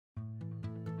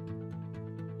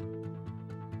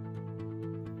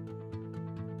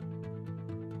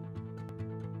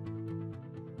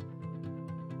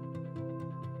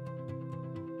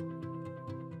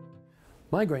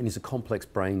Migraine is a complex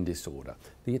brain disorder.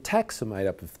 The attacks are made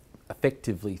up of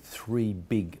effectively three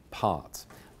big parts: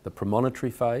 the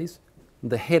premonitory phase,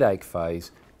 the headache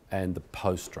phase, and the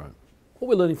postdrome. What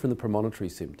we're learning from the premonitory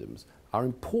symptoms are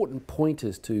important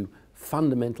pointers to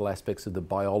fundamental aspects of the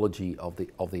biology of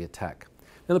the attack.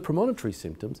 Now, the premonitory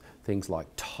symptoms, things like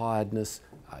tiredness,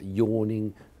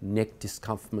 yawning, neck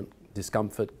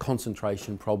discomfort,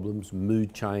 concentration problems,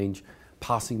 mood change,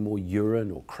 passing more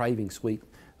urine or craving sweet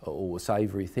or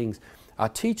savoury things, are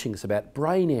teaching us about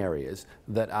brain areas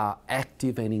that are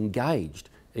active and engaged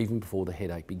even before the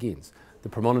headache begins. The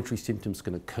premonitory symptoms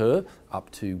can occur up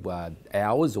to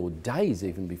hours or days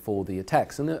even before the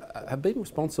attacks, and have been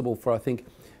responsible for, I think,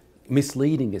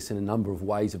 misleading us in a number of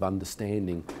ways of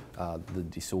understanding the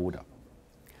disorder.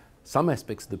 Some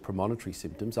aspects of the premonitory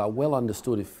symptoms are well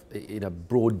understood in a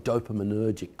broad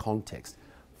dopaminergic context.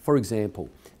 For example,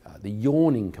 the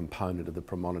yawning component of the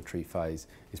premonitory phase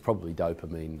is probably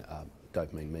dopamine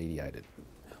mediated.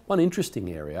 One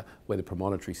interesting area where the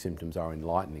premonitory symptoms are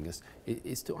enlightening us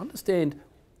is to understand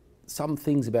some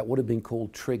things about what have been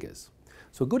called triggers.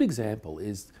 So a good example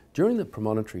is during the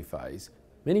premonitory phase,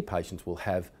 many patients will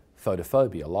have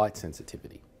photophobia, light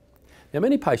sensitivity. Now,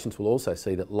 many patients will also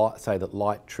say that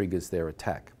light triggers their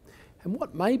attack. And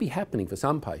what may be happening for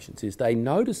some patients is they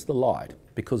notice the light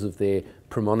because of their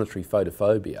premonitory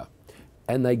photophobia,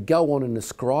 and they go on and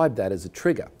ascribe that as a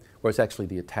trigger, whereas actually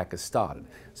the attack has started.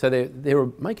 So they're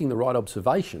making the right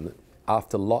observation that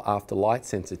after light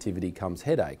sensitivity comes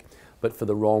headache, but for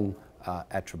the wrong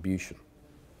attribution.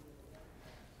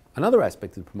 Another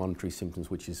aspect of the premonitory symptoms,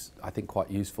 which is, I think, quite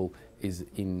useful, is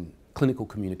in clinical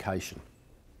communication.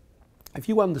 If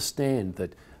you understand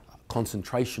that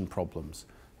concentration problems,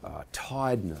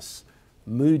 tiredness,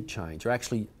 mood change are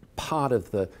actually part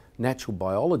of the natural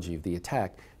biology of the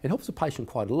attack, it helps the patient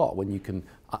quite a lot when you can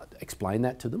explain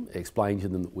that to them, explain to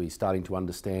them that we're starting to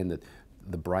understand that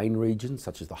the brain regions,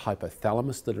 such as the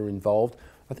hypothalamus, that are involved.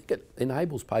 I think it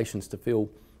enables patients to feel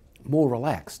more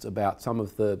relaxed about some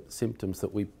of the symptoms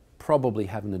that we probably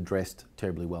haven't addressed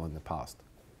terribly well in the past.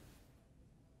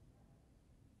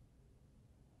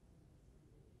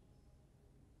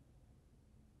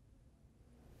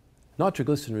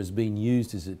 Nitroglycerin has been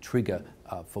used as a trigger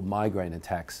for migraine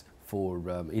attacks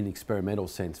in experimental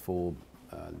sense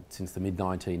since the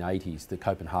mid-1980s. The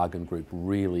Copenhagen group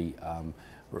really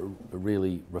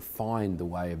refined the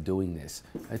way of doing this.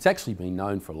 It's actually been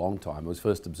known for a long time. It was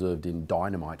first observed in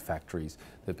dynamite factories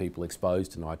that people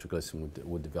exposed to nitroglycerin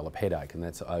would develop headache, and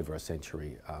that's over a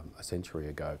century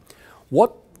ago.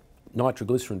 What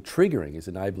nitroglycerin triggering is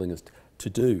enabling us to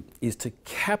do is to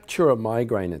capture a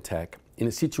migraine attack in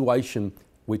a situation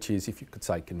which is, if you could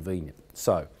say, convenient.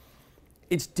 So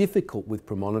it's difficult with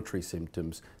premonitory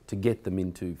symptoms to get them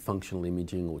into functional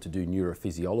imaging or to do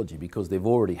neurophysiology because they've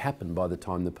already happened by the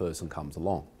time the person comes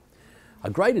along.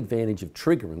 A great advantage of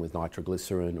triggering with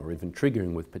nitroglycerin or even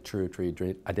triggering with pituitary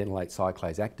adenylate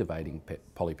cyclase activating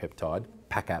polypeptide,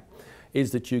 PACAP,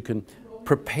 is that you can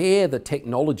prepare the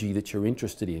technology that you're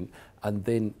interested in and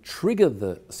then trigger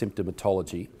the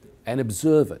symptomatology and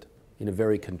observe it in a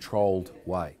very controlled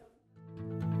way.